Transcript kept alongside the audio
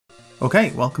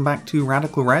Okay, welcome back to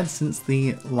Radical Red. Since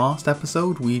the last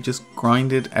episode, we just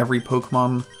grinded every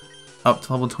Pokemon up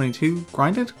to level 22.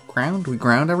 We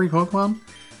ground every Pokemon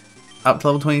up to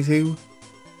level 22,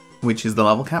 which is the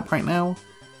level cap right now.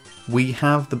 We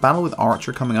have the battle with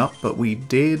Archer coming up, but we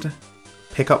did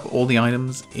pick up all the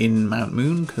items in Mount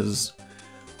Moon, because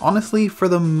honestly, for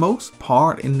the most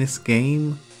part in this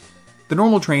game, the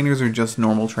normal trainers are just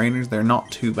normal trainers. They're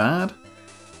not too bad.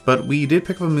 But we did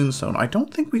pick up a Moonstone. I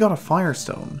don't think we got a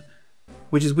Firestone,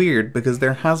 which is weird because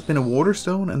there has been a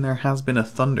Waterstone and there has been a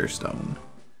Thunderstone,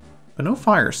 but no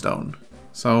Firestone.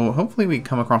 So hopefully we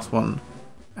come across one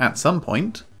at some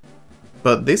point.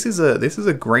 But this is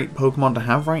a great Pokemon to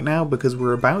have right now because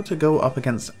we're about to go up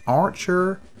against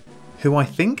Archer, who I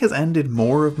think has ended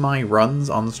more of my runs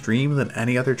on the stream than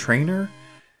any other trainer,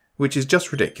 which is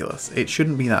just ridiculous. It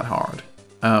shouldn't be that hard.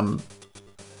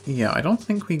 Yeah, I don't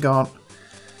think we got...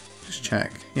 Just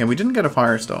check. Yeah, we didn't get a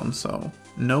Firestone, so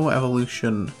no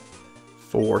evolution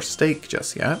for Stake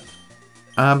just yet.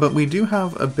 But we do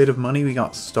have a bit of money. We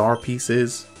got Star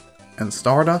Pieces and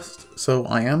Stardust, so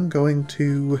I am going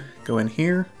to go in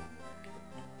here,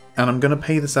 and I'm going to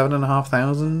pay the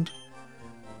 7,500,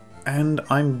 and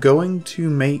I'm going to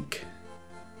make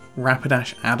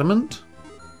Rapidash Adamant,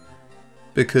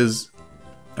 because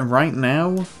right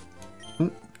now...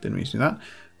 Ooh, didn't mean to do that.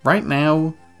 Right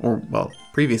now... or, well,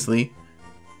 previously,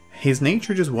 his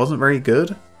nature just wasn't very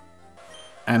good,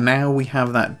 and now we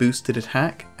have that boosted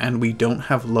attack, and we don't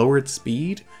have lowered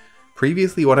speed.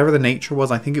 Previously, whatever the nature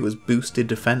was, I think it was boosted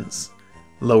defense,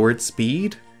 lowered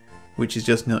speed, which is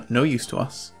just no use to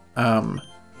us. And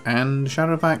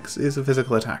Shadowfax is a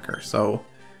physical attacker, so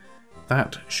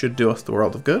that should do us the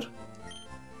world of good.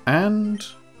 And,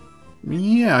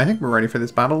 yeah, I think we're ready for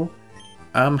this battle.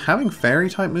 Having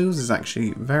Fairy-type moves is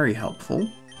actually very helpful,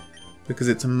 because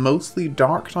it's a mostly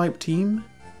Dark-type team,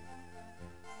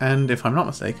 and if I'm not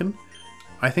mistaken,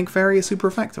 I think Fairy is super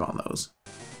effective on those.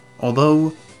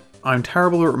 Although, I'm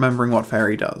terrible at remembering what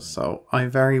Fairy does, so I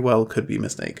very well could be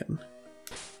mistaken.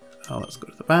 Let's go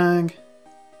to the bag.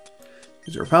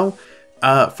 Use Repel.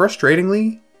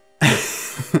 Frustratingly,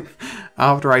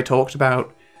 after I talked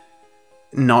about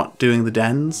not doing the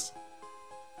dens,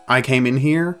 I came in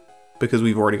here because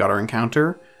we've already got our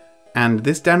encounter, and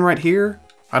this den right here,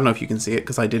 I don't know if you can see it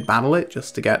because I did battle it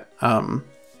just to get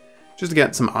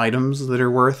some items that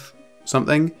are worth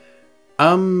something.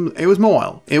 It was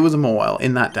Mawile. It was a Mawile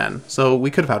in that den, so we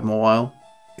could have had Mawile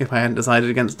if I hadn't decided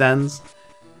against dens,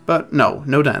 but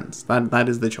no dens. That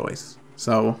is the choice.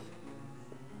 So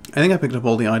I think I picked up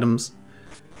all the items.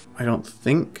 I don't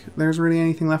think there's really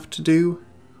anything left to do.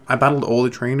 I battled all the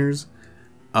trainers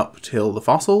up till the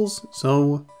fossils,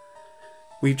 so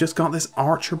we've just got this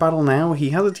Archer battle now. He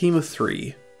has a team of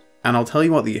 3, and I'll tell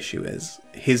you what the issue is.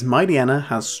 His Mightyena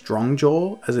has Strong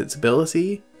Jaw as its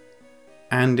ability,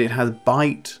 and it has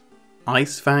Bite,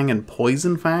 Ice Fang, and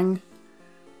Poison Fang,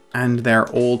 and they're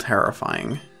all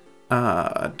terrifying.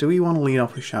 Do we want to lead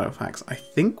off with Shadowfax? I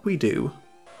think we do.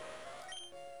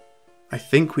 I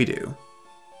think.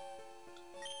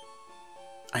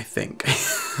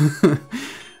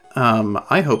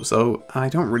 I hope so. I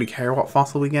don't really care what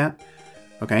fossil we get.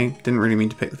 Okay, didn't really mean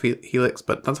to pick the Helix,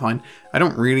 but that's fine. I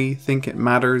don't really think it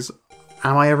matters.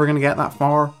 Am I ever going to get that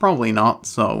far? Probably not,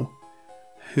 so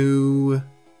who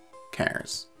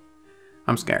cares?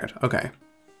 I'm scared. Okay.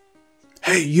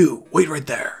 Hey, you! Wait right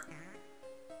there!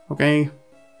 Okay.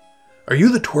 Are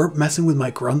you the twerp messing with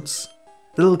my grunts?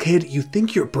 Little kid, you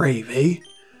think you're brave, eh?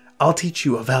 I'll teach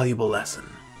you a valuable lesson.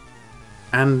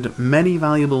 And many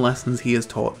valuable lessons he has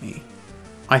taught me.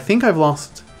 I think I've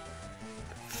lost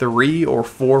 3 or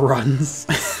 4 runs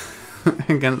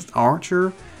against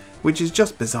Archer, which is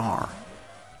just bizarre.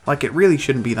 Like, it really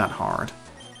shouldn't be that hard.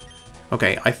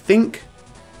 Okay, I think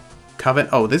Covet...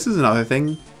 Oh, this is another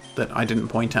thing that I didn't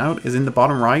point out, is in the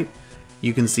bottom right,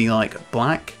 you can see, like,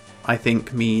 black, I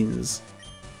think, means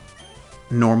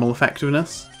normal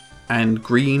effectiveness, and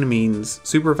green means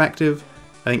super effective.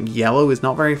 I think yellow is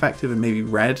not very effective, and maybe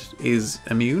red is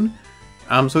immune.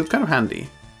 So it's kind of handy.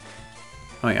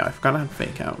 Oh yeah, I forgot I had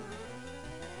Fake Out.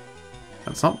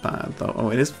 That's not bad, though.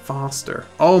 Oh, it is faster.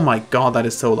 Oh my god, that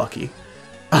is so lucky.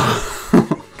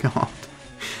 Oh god.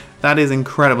 That is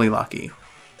incredibly lucky.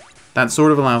 That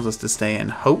sort of allows us to stay in.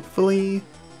 Hopefully,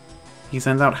 he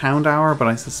sends out Houndour, but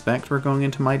I suspect we're going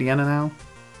into Mightyena now.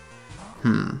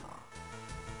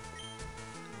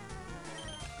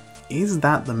 Is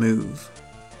that the move?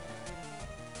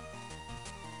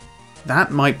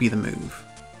 That might be the move.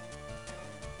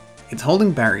 It's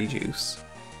holding Berry Juice,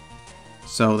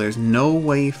 so there's no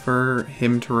way for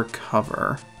him to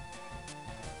recover,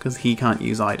 because he can't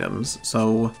use items,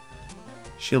 so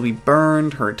She'll be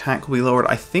burned, her attack will be lowered.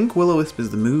 I think Will-O-Wisp is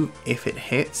the move if it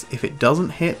hits. If it doesn't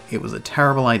hit, it was a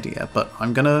terrible idea, but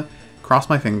I'm gonna cross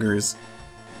my fingers.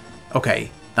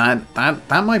 Okay,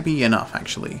 that might be enough,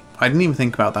 actually. I didn't even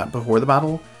think about that before the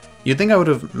battle. You'd think I would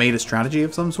have made a strategy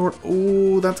of some sort.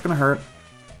 Ooh, that's gonna hurt.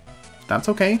 That's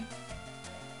okay.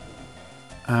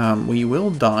 We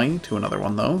will die to another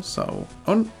one, though, so...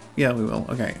 Oh, yeah, we will.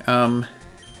 Okay, Oh,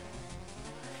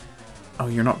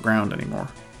 you're not ground anymore.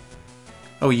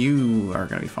 Oh, you are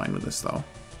going to be fine with this, though.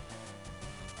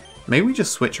 Maybe we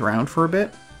just switch around for a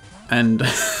bit and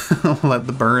let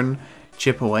the burn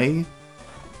chip away.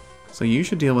 So you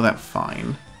should deal with that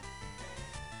fine.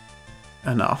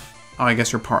 Enough. Oh, I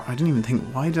guess you're part... I didn't even think...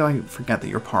 Why did I forget that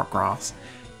you're part grass?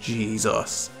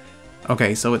 Jesus.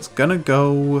 Okay, so it's going to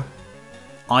go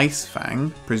Ice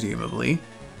Fang, presumably.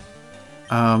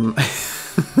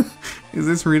 Is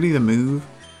this really the move?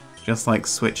 Just like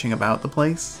switching about the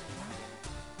place?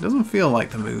 It doesn't feel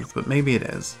like the move, but maybe it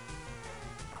is.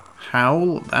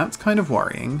 Howl, that's kind of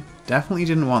worrying. Definitely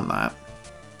didn't want that.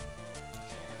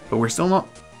 But we're still not...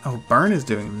 Oh, Burn is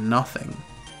doing nothing.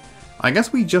 I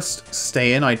guess we just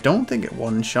stay in. I don't think it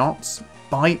one-shots.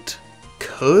 Bite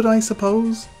could, I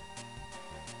suppose.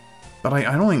 But I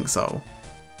don't think so.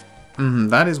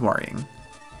 That is worrying.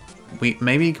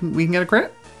 Maybe we can get a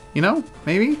crit? You know?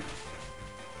 Maybe?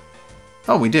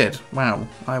 Oh, we did. Wow.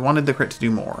 I wanted the crit to do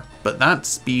more, but that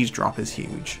speed drop is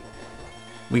huge.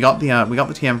 We got the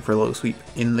TM for low sweep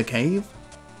in the cave.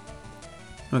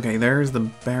 Okay, there's the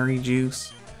berry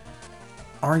juice.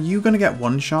 Are you gonna get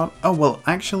one shot? Oh well,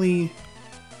 actually,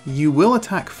 you will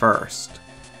attack first.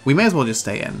 We may as well just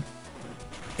stay in.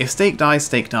 If Stake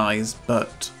dies,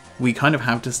 but we kind of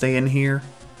have to stay in here.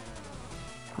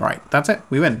 Right, that's it.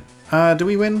 We win. Do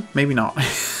we win? Maybe not.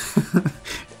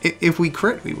 If we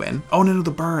crit, we win. Oh no, the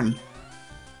burn.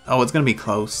 Oh, it's gonna be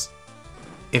close.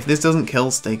 If this doesn't kill,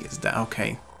 Stake is dead.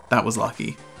 Okay, that was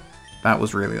lucky. That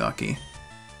was really lucky.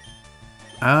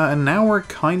 And now we're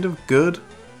kind of good.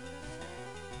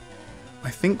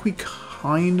 I think we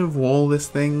kind of wall this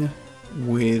thing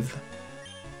with...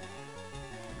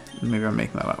 Maybe I'm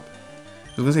making that up.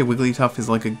 I was gonna say Wigglytuff is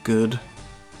like a good...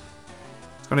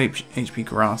 It's got HP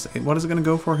grass. What is it gonna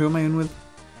go for? Who am I in with?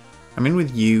 I'm in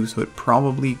with you, so it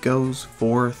probably goes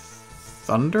for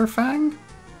Thunderfang?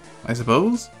 I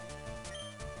suppose?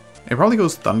 It probably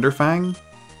goes Thunderfang.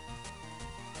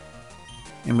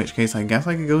 In which case, I guess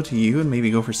I could go to you and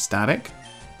maybe go for Static.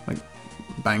 Like,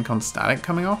 bank on Static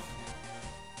coming off.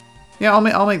 Yeah,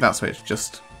 I'll make that switch,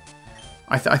 just...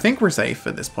 I think we're safe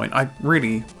at this point. I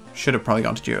really should have probably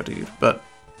gone to Geodude, but...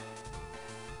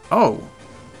 Oh.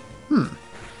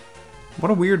 What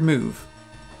a weird move.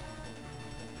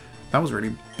 That was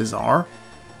really bizarre.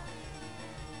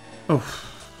 Oh.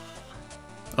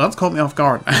 Well, that's caught me off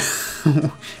guard.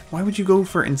 Why would you go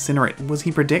for Incinerate? Was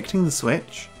he predicting the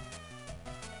switch?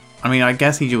 I mean, I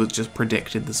guess he just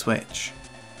predicted the switch.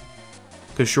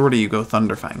 Because surely you go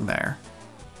Thunderfang there.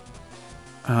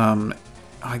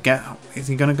 I guess... Is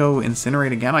he going to go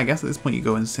Incinerate again? I guess at this point you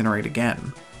go Incinerate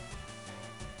again.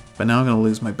 But now I'm going to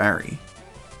lose my berry.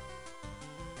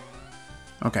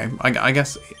 Okay, I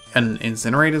guess an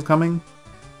Incinerate is coming.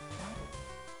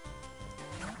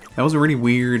 That was a really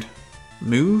weird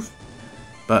move,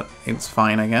 but it's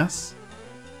fine, I guess.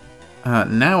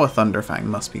 Now a Thunderfang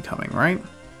must be coming, right?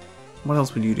 What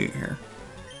else would you do here?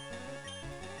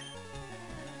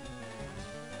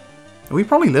 We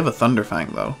probably live a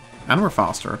Thunderfang, though. And we're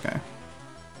faster, okay.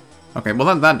 Okay,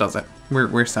 well that does it.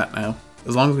 We're set now.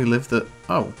 As long as we live the...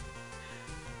 Oh.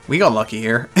 We got lucky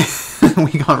here.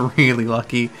 We got really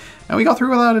lucky. And we got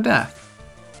through without a death.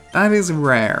 That is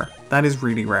rare. That is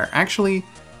really rare. Actually,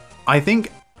 I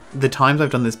think the times I've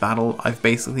done this battle, I've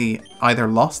basically either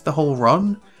lost the whole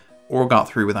run or got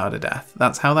through without a death.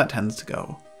 That's how that tends to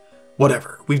go.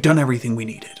 Whatever. We've done everything we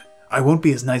needed. I won't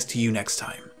be as nice to you next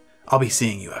time. I'll be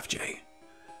seeing you, FJ.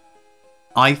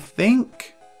 I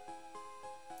think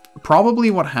probably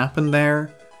what happened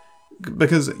there,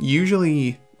 because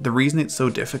usually the reason it's so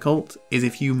difficult is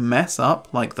if you mess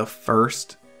up like the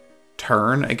first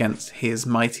turn against his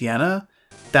Mightyena,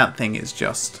 that thing is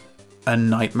just a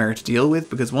nightmare to deal with,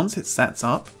 because once it sets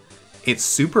up, it's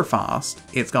super fast,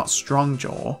 it's got strong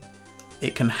jaw,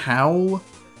 it can howl,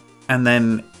 and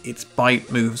then its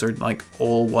bite moves are like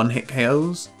all one-hit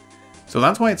KOs. So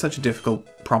that's why it's such a difficult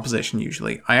proposition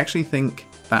usually. I actually think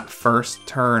that first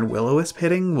turn Will-O-Wisp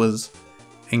hitting was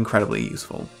incredibly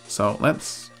useful. So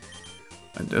let's...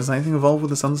 Does anything evolve with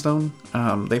the Sunstone?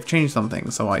 They've changed something,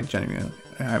 so I genuinely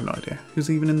have no idea. Who's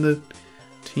even in the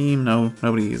team? No,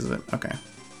 nobody uses it. Okay.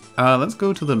 Let's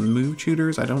go to the move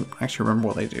tutors. I don't actually remember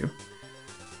what they do.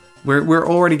 We're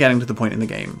already getting to the point in the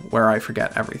game where I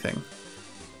forget everything.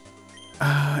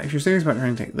 If you're serious about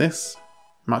trying to take this,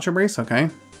 Macho Brace, okay.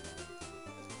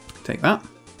 Take that.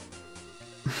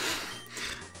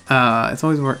 It's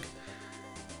always work.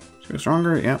 Go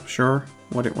stronger, yep, sure.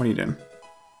 What are you doing?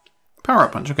 Power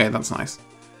Up Punch, okay, that's nice.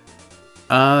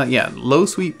 Yeah, Low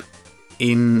Sweep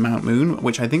in Mount Moon,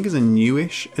 which I think is a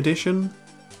newish addition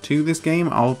to this game.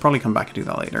 I'll probably come back and do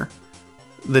that later.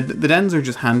 The dens are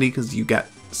just handy because you get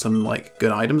some like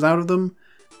good items out of them,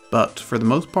 but for the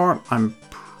most part, I'm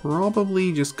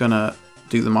probably just gonna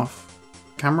do them off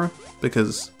camera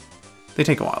because they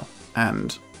take a while,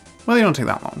 and well, they don't take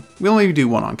that long. We'll maybe do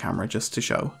one on camera just to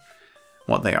show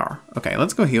what they are. Okay,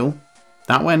 let's go heal.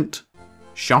 That went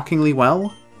shockingly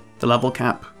well. The level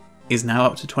cap is now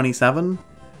up to 27,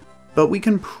 but we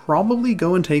can probably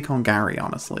go and take on Gary,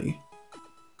 honestly.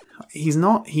 He's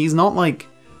not like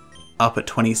up at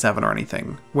 27 or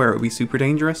anything where it would be super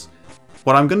dangerous.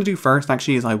 What I'm going to do first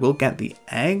actually is I will get the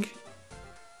egg.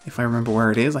 If I remember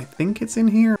where it is, I think it's in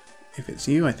here. If it's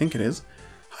you, I think it is.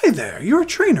 Hi there, you're a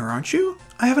trainer, aren't you?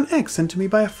 I have an egg sent to me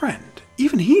by a friend.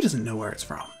 Even he doesn't know where it's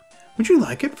from. Would you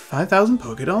like it? 5,000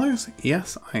 Poké Dollars?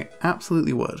 Yes, I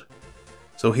absolutely would.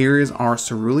 So here is our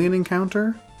Cerulean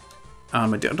encounter. I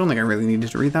don't think I really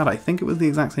needed to read that. I think it was the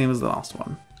exact same as the last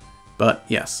one. But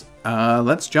yes,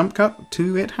 let's jump cut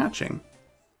to it hatching.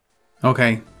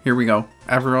 Okay, here we go.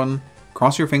 Everyone,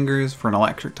 cross your fingers for an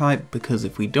electric type, because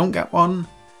if we don't get one,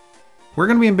 we're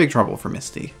going to be in big trouble for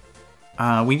Misty.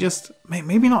 We just,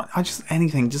 maybe not, just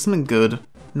anything, just something good.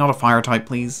 Not a fire type,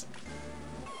 please.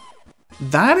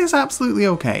 That is absolutely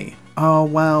okay. Oh,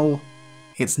 well,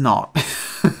 it's not.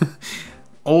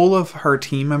 All of her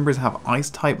team members have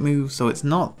ice type moves, so it's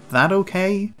not that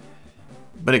okay.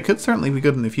 But it could certainly be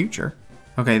good in the future.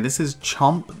 Okay, this is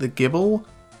Chomp the Gibble.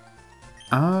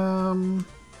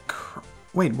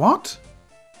 Wait, what?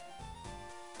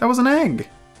 That was an egg.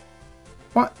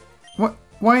 What?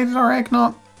 Why did our egg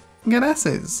not get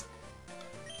S's?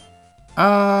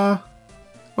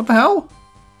 What the hell?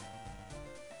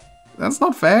 That's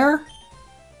not fair.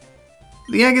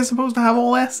 The egg is supposed to have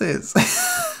all S's.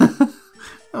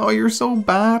 Oh, you're so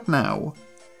bad now.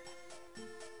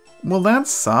 Well, that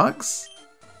sucks.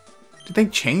 Did they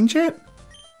change it?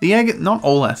 The egg, not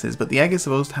all S's, but the egg is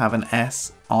supposed to have an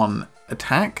S on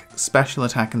attack, special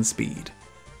attack, and speed.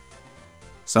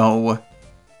 So,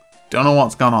 don't know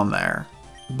what's gone on there,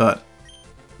 but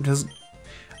just...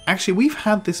 Actually, we've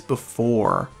had this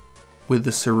before with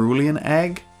the Cerulean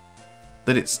egg,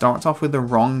 that it starts off with the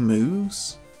wrong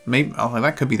moves. Maybe, oh,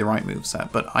 that could be the right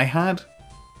moveset, but I had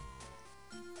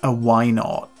a Why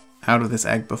Not out of this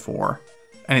egg before,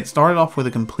 and it started off with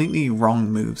a completely wrong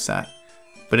moveset,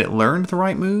 but it learned the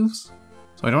right moves,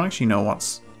 so I don't actually know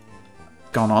what's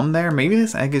gone on there. Maybe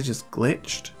this egg is just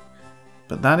glitched,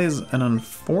 but that is an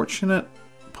unfortunate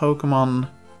Pokemon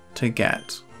to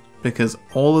get, because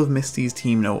all of Misty's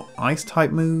team know Ice-type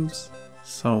moves,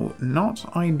 so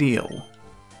not ideal.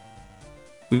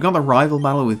 We've got the rival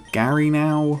battle with Gary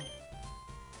now.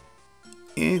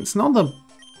 It's not the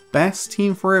best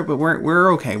team for it, but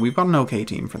we're okay. We've got an okay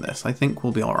team for this. I think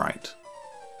we'll be alright.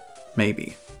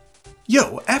 Maybe.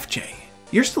 Yo, FJ!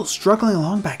 You're still struggling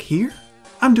along back here?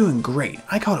 I'm doing great.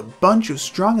 I caught a bunch of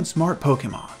strong and smart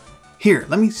Pokemon. Here,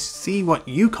 let me see what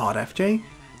you caught, FJ.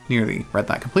 Nearly read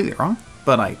that completely wrong,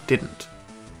 but I didn't.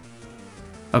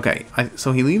 Okay,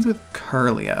 so he leads with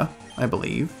Curlia, I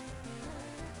believe.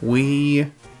 We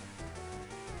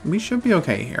should be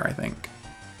okay here, I think.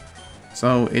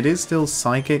 So it is still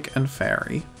Psychic and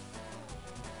Fairy.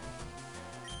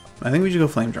 I think we should go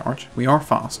Flame Charge. We are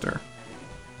faster.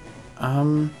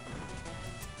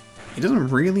 He doesn't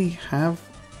really have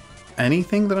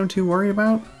anything that I'm too worried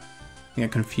about. Yeah,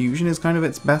 Confusion is kind of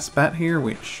its best bet here,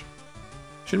 which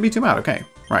shouldn't be too bad. Okay,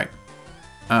 right.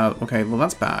 Okay, well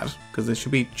that's bad, because this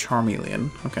should be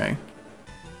Charmeleon. Okay.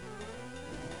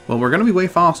 Well, we're going to be way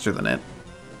faster than it.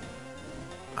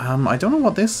 I don't know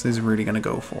what this is really going to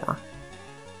go for.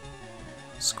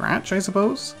 Scratch, I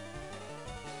suppose?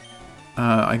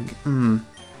 Yeah,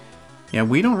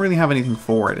 we don't really have anything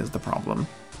for it is the problem.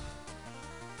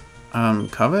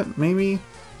 Covet, maybe?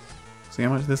 See how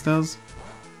much this does?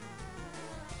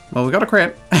 Well, we got a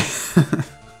crit.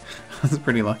 That's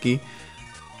pretty lucky.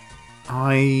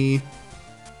 I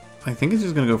think it's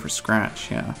just going to go for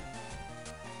Scratch, yeah.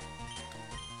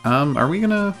 Are we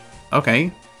gonna...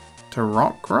 Okay. To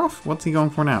Rockruff? What's he going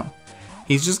for now?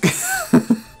 He's just...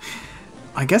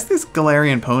 I guess this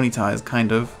Galarian Ponyta is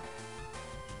kind of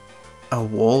a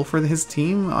wall for his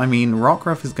team. I mean,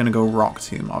 Rockruff is gonna go Rock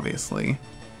Tomb, obviously.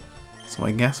 So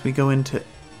I guess we go into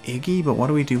Iggy, but what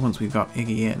do we do once we've got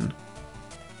Iggy in?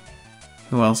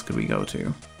 Who else could we go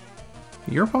to?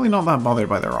 You're probably not that bothered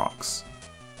by the rocks.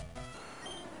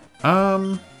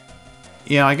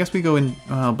 Yeah, I guess we go in...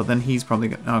 Well, but then he's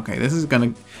probably... Okay, this is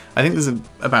gonna... I think this is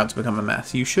about to become a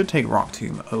mess. You should take Rock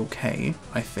Tomb okay,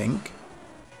 I think.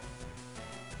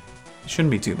 It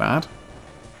shouldn't be too bad.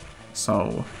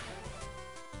 So...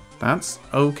 That's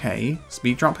okay.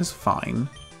 Speed Drop is fine.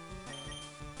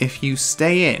 If you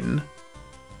stay in...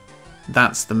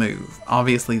 That's the move.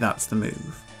 Obviously, that's the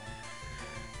move.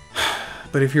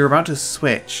 But if you're about to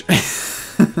switch...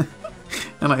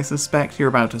 and I suspect you're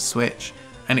about to switch...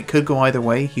 And it could go either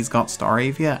way. He's got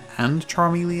Staravia and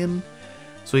Charmeleon.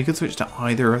 So he could switch to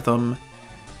either of them.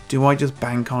 Do I just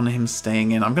bank on him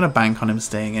staying in? I'm going to bank on him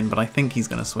staying in, but I think he's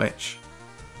going to switch.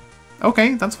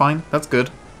 Okay, that's fine. That's good.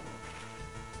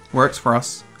 Works for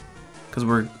us. Because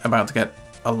we're about to get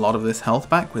a lot of this health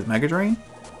back with Mega Drain.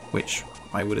 Which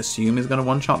I would assume is going to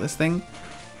one-shot this thing.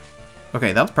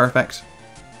 Okay, that's perfect.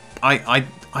 I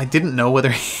didn't know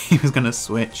whether he was going to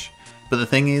switch. But the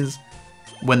thing is...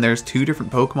 When there's two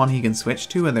different Pokemon he can switch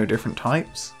to and they're different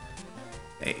types,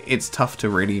 it's tough to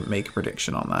really make a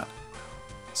prediction on that.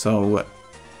 So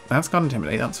that's got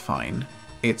Intimidate, that's fine.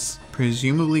 It's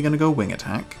presumably going to go Wing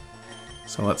Attack.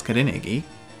 So let's get in Iggy.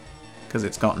 Because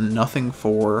it's got nothing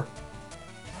for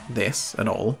this at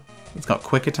all. It's got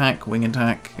Quick Attack, Wing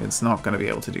Attack, it's not going to be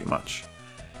able to do much.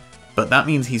 But that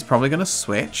means he's probably going to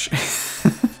switch.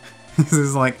 This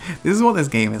is what this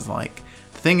game is like.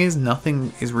 Thing is,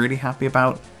 nothing is really happy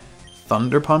about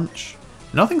Thunder Punch.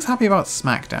 Nothing's happy about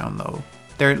Smackdown though.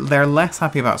 They're less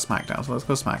happy about Smackdown, so let's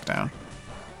go Smackdown.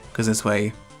 Because this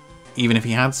way, even if he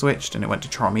had switched and it went to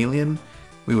Charmeleon,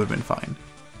 we would have been fine.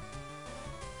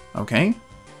 Okay.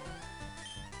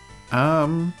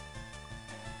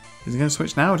 Is he gonna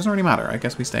switch now? It doesn't really matter. I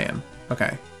guess we stay in.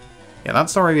 Okay. Yeah,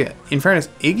 that's already... In fairness,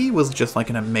 Iggy was just like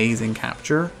an amazing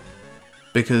capture.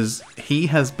 Because he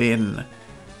has been...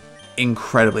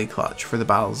 incredibly clutch for the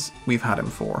battles we've had him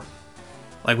for.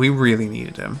 Like, we really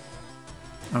needed him.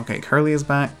 Okay, Curly is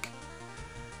back.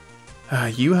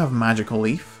 You have Magical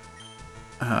Leaf,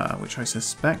 which I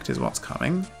suspect is what's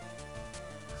coming.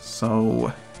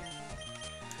 So,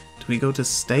 do we go to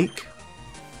Stake?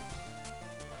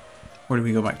 Or do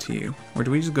we go back to you? Or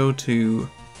do we just go to...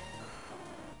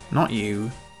 Not you,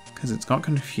 because it's got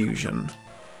Confusion.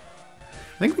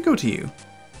 I think we go to you.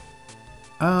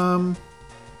 How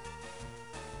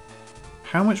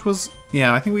much was...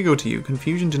 Yeah, I think we go to you.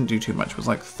 Confusion didn't do too much. It was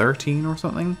like 13 or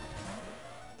something.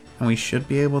 And we should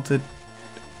be able to...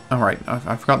 Alright,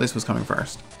 I forgot this was coming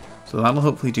first. So that'll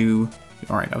hopefully do...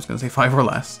 Alright, I was going to say 5 or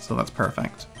less, so that's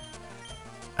perfect.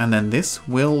 And then this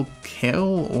will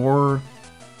kill, or...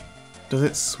 Does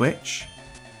it switch?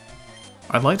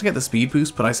 I'd like to get the speed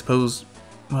boost, but I suppose...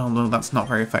 Well, no, that's not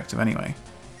very effective anyway.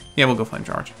 Yeah, we'll go Flame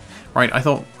Charge. Right, I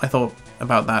thought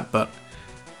about that, but...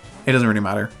 It doesn't really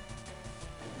matter.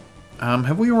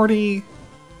 Have we already...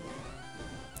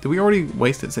 Did we already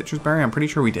wasted Citrus Berry? I'm pretty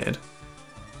sure we did.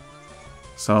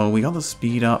 So we got the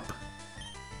speed up.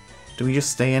 Do we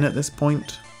just stay in at this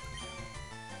point?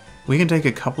 We can take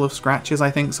a couple of scratches, I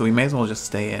think, so we may as well just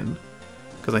stay in.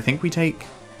 Because I think we take...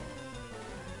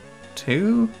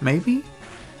 2, maybe?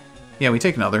 Yeah, we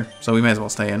take another, so we may as well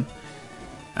stay in.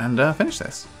 And finish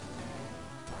this.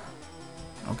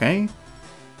 Okay.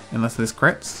 Unless this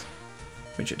crits.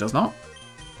 Which it does not.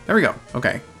 There we go.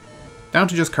 Okay. Down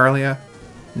to just Curlia.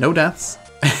 No deaths.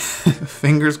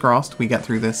 Fingers crossed we get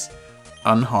through this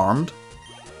unharmed.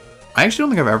 I actually don't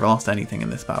think I've ever lost anything in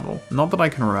this battle. Not that I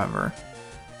can remember.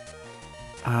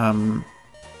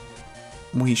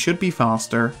 We should be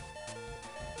faster.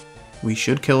 We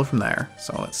should kill from there.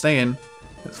 So let's stay in.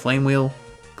 It's Flame Wheel.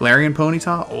 Galarian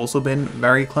Ponyta also been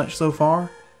very clutch so far.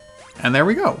 And there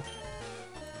we go.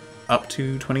 Up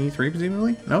to 23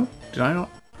 presumably? No? Did I not?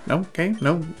 No? Okay.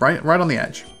 No. Right on the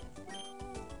edge.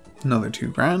 Another 2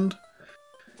 grand.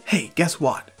 Hey, guess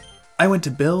what? I went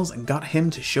to Bill's and got him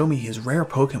to show me his rare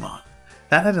Pokemon.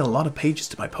 That added a lot of pages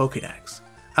to my Pokédex.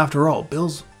 After all,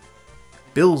 Bill's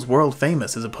world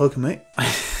famous as a Pokemon...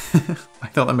 I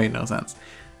thought that made no sense.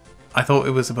 I thought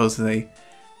it was supposed to say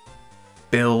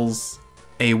Bill's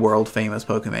a world famous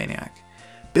Pokemaniac.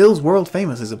 Bill's world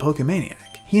famous as a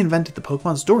Pokemaniac. He invented the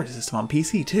Pokemon storage system on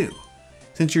PC too.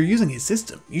 Since you're using his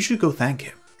system, you should go thank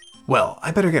him. Well,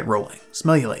 I better get rolling.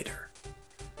 Smell you later.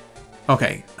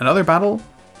 Okay, another battle?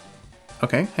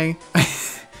 Okay, hey.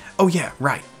 Oh yeah,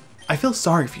 right. I feel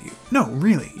sorry for you. No,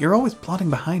 really, you're always plotting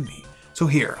behind me. So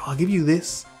here, I'll give you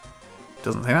this.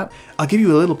 Doesn't say that. I'll give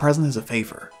you a little present as a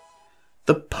favor.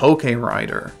 The Poke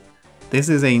Rider. This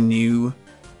is a new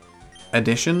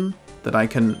addition that I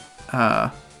can,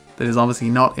 that is obviously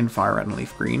not in Fire Red and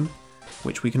Leaf Green.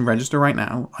 which we can register right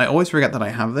now. I always forget that I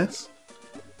have this,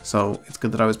 so it's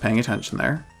good that I was paying attention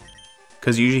there.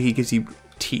 Because usually he gives you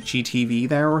Teachy TV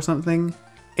there or something.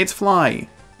 It's fly!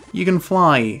 You can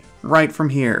fly right from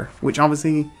here, which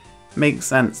obviously makes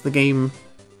sense. The game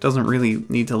doesn't really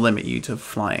need to limit you to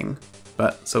flying,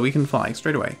 but so we can fly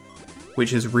straight away,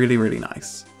 which is really, really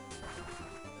nice.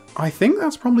 I think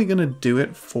that's probably going to do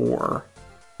it for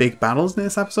big battles in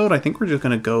this episode. I think we're just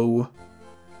going to go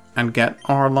and get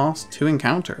our last 2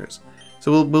 encounters.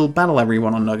 So we'll battle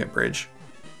everyone on Nugget Bridge.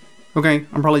 Okay,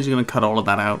 I'm probably just going to cut all of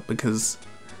that out because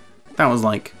that was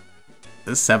like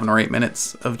 7 or 8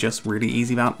 minutes of just really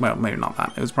easy battle. Well, maybe not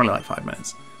that. It was probably like 5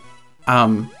 minutes.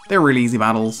 They're really easy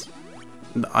battles.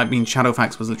 I mean,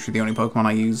 Shadowfax was literally the only Pokemon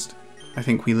I used. I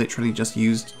think we literally just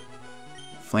used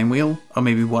Flame Wheel, or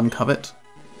maybe one Covet.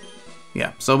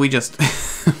 Yeah, so we just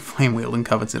Flame Wheeled and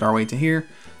Coveted our way to here.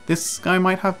 This guy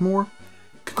might have more.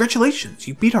 Congratulations,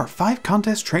 you beat our 5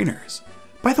 contest trainers.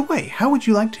 By the way, how would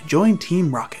you like to join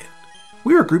Team Rocket?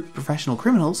 We're a group of professional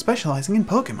criminals specializing in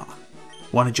Pokemon.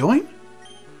 Want to join?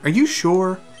 Are you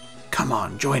sure? Come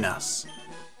on, join us.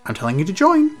 I'm telling you to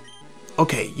join.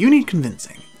 Okay, you need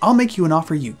convincing. I'll make you an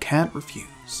offer you can't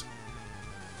refuse.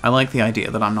 I like the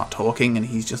idea that I'm not talking and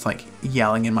he's just like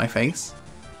yelling in my face.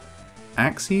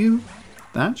 Axew?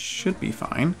 That should be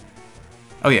fine.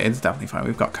 Oh yeah, it's definitely fine.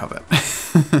 We've got Covet.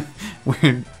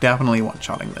 We're definitely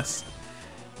one-shotting this.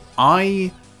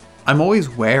 I'm always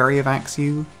wary of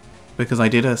Axew because I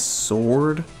did a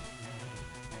sword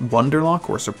Wonderlock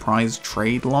or surprise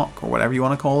trade lock or whatever you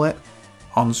want to call it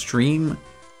on stream,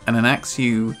 and an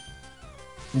Axew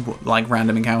like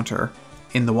random encounter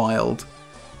in the wild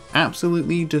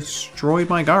absolutely destroyed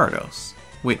my Gyarados,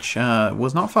 which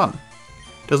was not fun.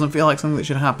 Doesn't feel like something that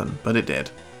should happen, but it did.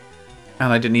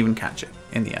 And I didn't even catch it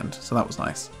in the end, so that was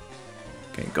nice.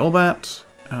 Okay, Golbat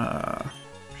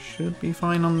should be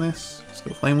fine on this. Let's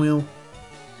go Flame Wheel.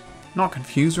 Not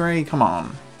Confuse Ray, come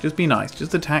on. Just be nice,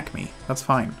 just attack me, that's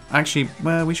fine. Actually,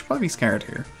 well, we should probably be scared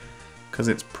here, because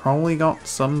it's probably got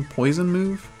some poison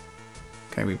move.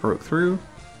 Okay, we broke through.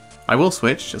 I will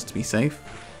switch, just to be safe.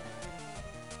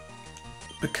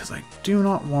 Because I do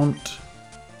not want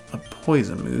a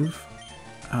poison move.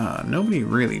 Nobody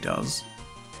really does.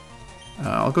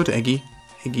 I'll go to Iggy.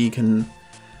 Iggy can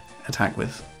attack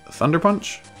with Thunder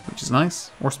Punch, which is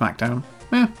nice, or Smackdown.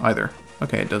 Either.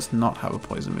 Okay, it does not have a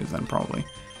poison move then, probably.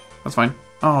 That's fine.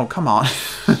 Oh, come on.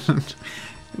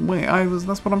 Wait,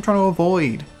 that's what I'm trying to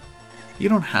avoid. You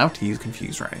don't have to use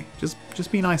Confuse Ray.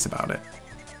 Just be nice about it.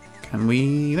 Can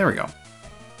we... There we go.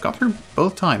 Got through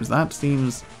both times. That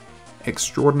seems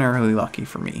extraordinarily lucky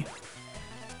for me.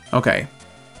 Okay.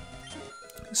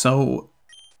 So,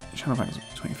 Shadowfax is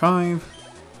 25.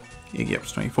 Iggy up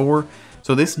to 24.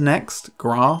 So this next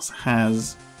grass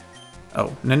has...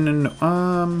 Oh,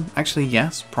 no. Actually,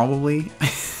 yes, probably.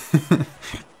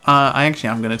 I actually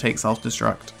am going to take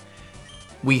Self-Destruct.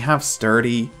 We have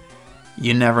Sturdy.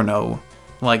 You never know.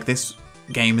 Like, this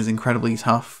game is incredibly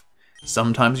tough.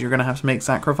 Sometimes you're going to have to make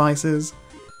sacrifices.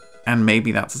 And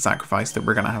maybe that's a sacrifice that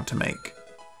we're going to have to make.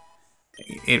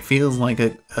 It feels like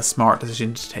a smart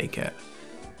decision to take it.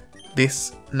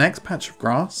 This next patch of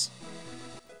grass...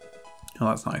 Oh,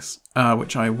 that's nice.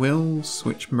 Which I will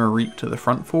switch Mareep to the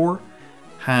front for.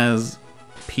 Has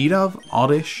Pidove,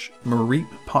 Oddish, Mareep,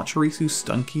 Pachirisu,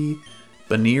 Stunky,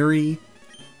 Baneri.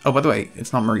 Oh, by the way,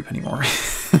 it's not Mareep anymore.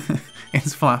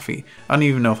 It's Flaffy. I don't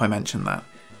even know if I mentioned that.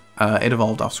 It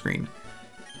evolved off screen.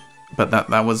 But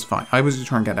that was fine. I was just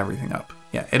trying to get everything up.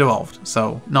 Yeah, it evolved.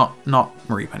 So, not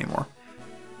Mareep anymore.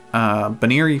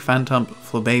 Baneri, Phantump,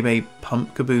 Flabebe,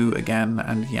 Pumpkaboo again,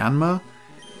 and Yanma.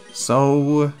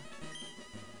 So,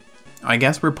 I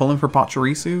guess we're pulling for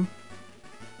Pachirisu.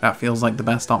 That feels like the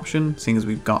best option, seeing as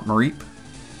we've got Mareep.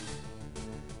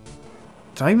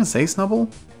 Did I even say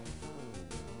Snubble?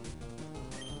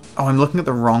 Oh, I'm looking at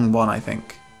the wrong one, I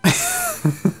think.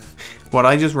 What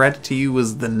I just read to you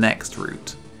was the next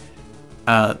route.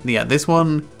 Yeah, this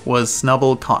one was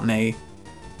Snubble, Cottonee,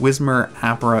 Whismur,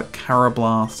 Abra,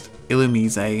 Carablast,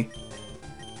 Illumise,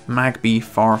 Magby,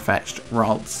 Farfetch'd,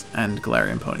 Ralts, and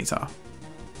Galarian Ponyta.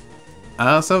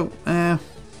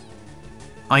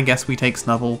 I guess we take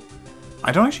Snubble.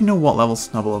 I don't actually know what level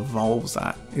Snubble evolves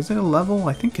at. Is it a level?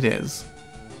 I think it is.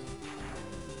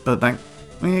 But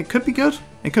it could be good.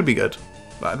 It could be good.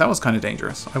 But that was kind of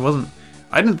dangerous.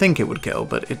 I didn't think it would kill,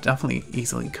 but it definitely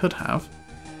easily could have.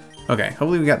 Okay,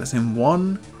 hopefully we get this in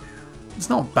one. It's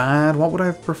not bad. What would I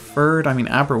have preferred? I mean,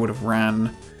 Abra would have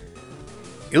ran.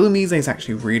 Illumise is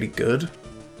actually really good,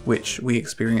 which we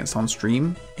experienced on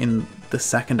stream in the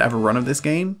second ever run of this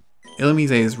game.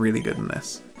 Illumise is really good in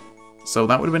this. So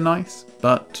that would have been nice,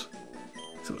 but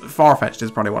So Farfetch'd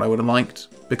is probably what I would have liked,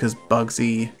 because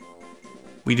Bugsy,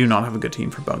 we do not have a good team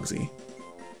for Bugsy.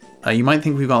 You might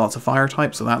think we've got lots of fire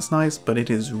types, so that's nice, but it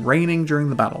is raining during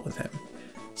the battle with him.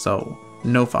 So,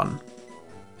 no fun.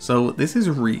 So this is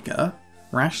Riga,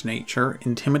 Rash Nature,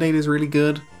 Intimidate is really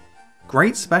good,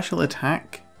 great special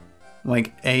attack,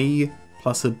 like A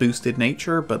plus a boosted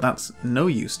nature, but that's no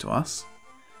use to us.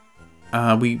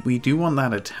 We do want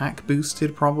that attack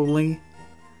boosted probably.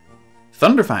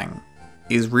 Thunderfang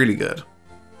is really good.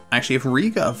 Actually, if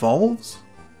Riga evolves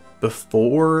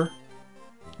before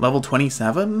level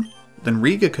 27, then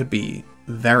Riga could be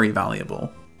very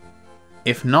valuable.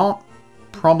 If not,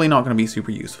 probably not going to be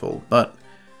super useful, but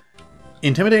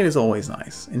Intimidate is always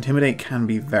nice. Intimidate can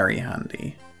be very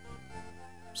handy.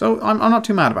 So I'm not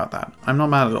too mad about that. I'm not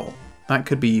mad at all. That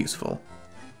could be useful.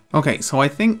 Okay, so I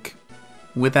think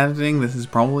with editing, this is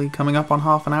probably coming up on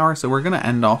half an hour, so we're going to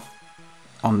end off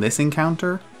on this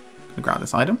encounter. I'm going to grab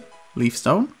this item.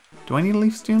 Leafstone. Do I need a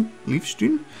Leafstone?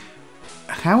 Leafstone?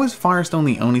 How is Firestone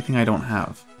the only thing I don't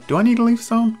have? Do I need a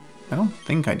Leafstone? I don't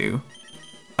think I do.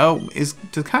 Oh, does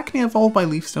Cacnea evolve by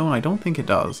Leafstone? I don't think it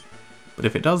does. But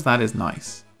if it does, that is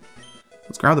nice.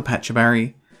 Let's grab the Pecha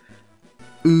Berry.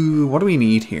 Ooh, what do we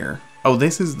need here? Oh,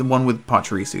 this is the one with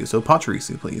Pachirisu, so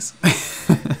Pachirisu, please.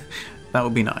 That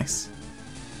would be nice.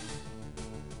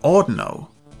 Ordino.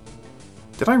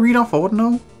 Did I read off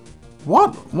Ordino?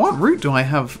 What route do I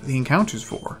have the encounters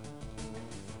for?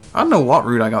 I don't know what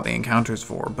route I got the encounters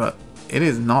for, but it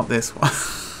is not this one.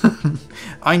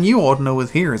 I knew Ordino was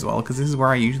here as well, because this is where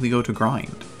I usually go to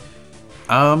grind.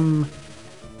 I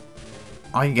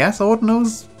guess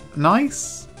Ordino's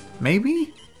nice?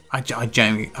 Maybe? I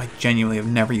genuinely have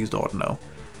never used Ordino,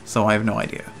 so I have no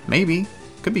idea. Maybe.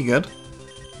 Could be good.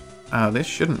 This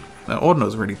shouldn't...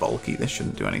 Ordino's really bulky. This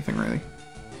shouldn't do anything, really.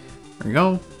 There we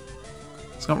go.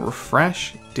 It's got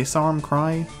Refresh, Disarm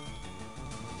Cry.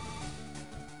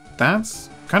 That's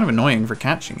kind of annoying for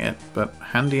catching it, but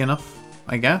handy enough,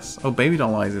 I guess. Oh, Baby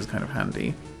Doll Eyes is kind of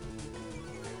handy.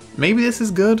 Maybe this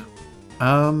is good.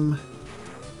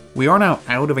 We are now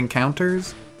out of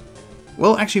encounters.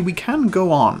 Well, actually, we can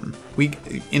go on.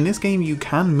 In this game, you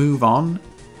can move on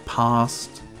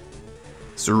past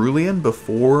Cerulean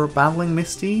before battling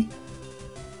Misty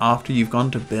after you've gone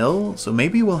to Bill, so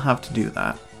maybe we'll have to do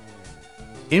that.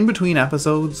 In between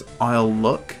episodes, I'll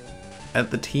look at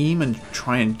the team and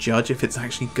try and judge if it's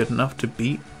actually good enough to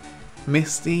beat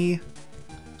Misty,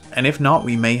 and if not,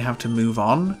 we may have to move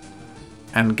on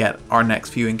and get our next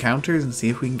few encounters and see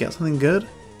if we can get something good,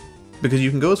 because you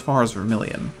can go as far as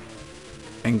Vermilion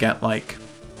and get like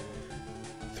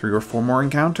 3 or 4 more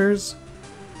encounters,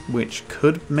 which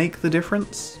could make the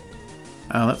difference.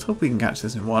 Let's hope we can catch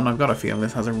this in one. I've got a feeling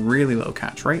this has a really low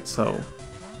catch rate, so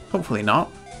hopefully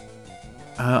not.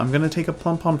 I'm going to take a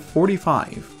plump on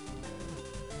 45.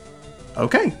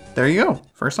 Okay, there you go.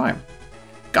 First time.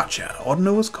 Gotcha.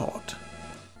 Ordino was caught.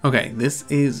 Okay, this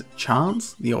is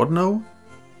Chance, the Ordino.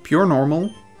 Pure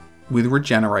normal with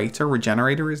Regenerator.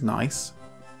 Regenerator is nice.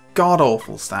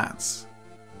 God-awful stats.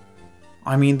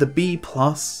 I mean, the B+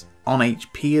 on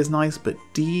HP is nice, but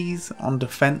D's on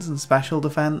defense and special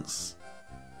defense.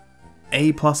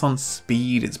 A+ on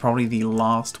speed is probably the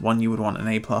last one you would want an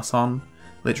A+ on.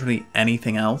 Literally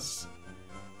anything else.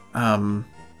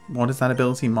 What is that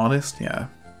ability? Modest? Yeah.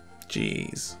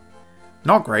 Jeez.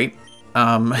 Not great.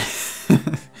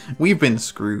 We've been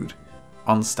screwed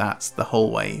on stats the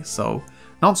whole way, so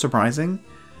not surprising.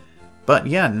 But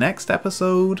yeah, next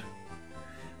episode...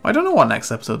 I don't know what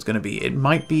next episode's going to be. It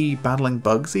might be battling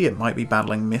Bugsy, it might be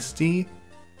battling Misty,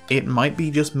 it might be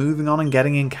just moving on and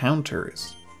getting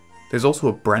encounters. There's also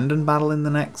a Brendan battle in the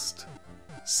next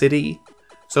city.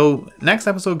 So next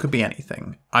episode could be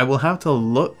anything. I will have to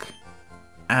look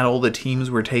at all the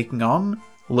teams we're taking on,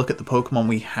 look at the Pokemon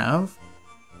we have,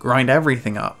 grind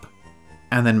everything up,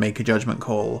 and then make a judgment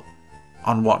call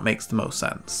on what makes the most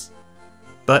sense.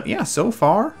 But yeah, so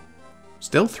far,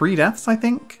 still 3 deaths, I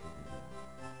think.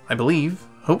 I believe.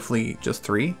 Hopefully just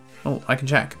 3. Oh, I can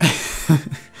check.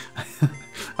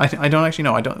 I don't actually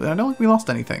know. I don't think we lost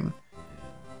anything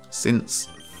since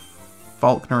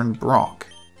Falkner and Brock.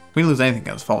 We didn't lose anything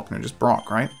against Falkner, just Brock,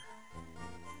 right?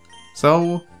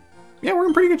 So, yeah, we're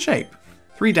in pretty good shape.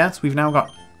 3 deaths, we've now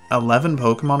got 11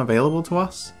 Pokemon available to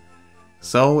us.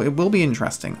 So it will be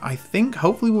interesting. I think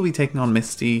hopefully we'll be taking on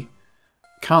Misty.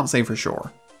 Can't say for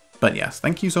sure. But yes,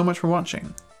 thank you so much for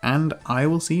watching, and I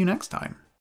will see you next time.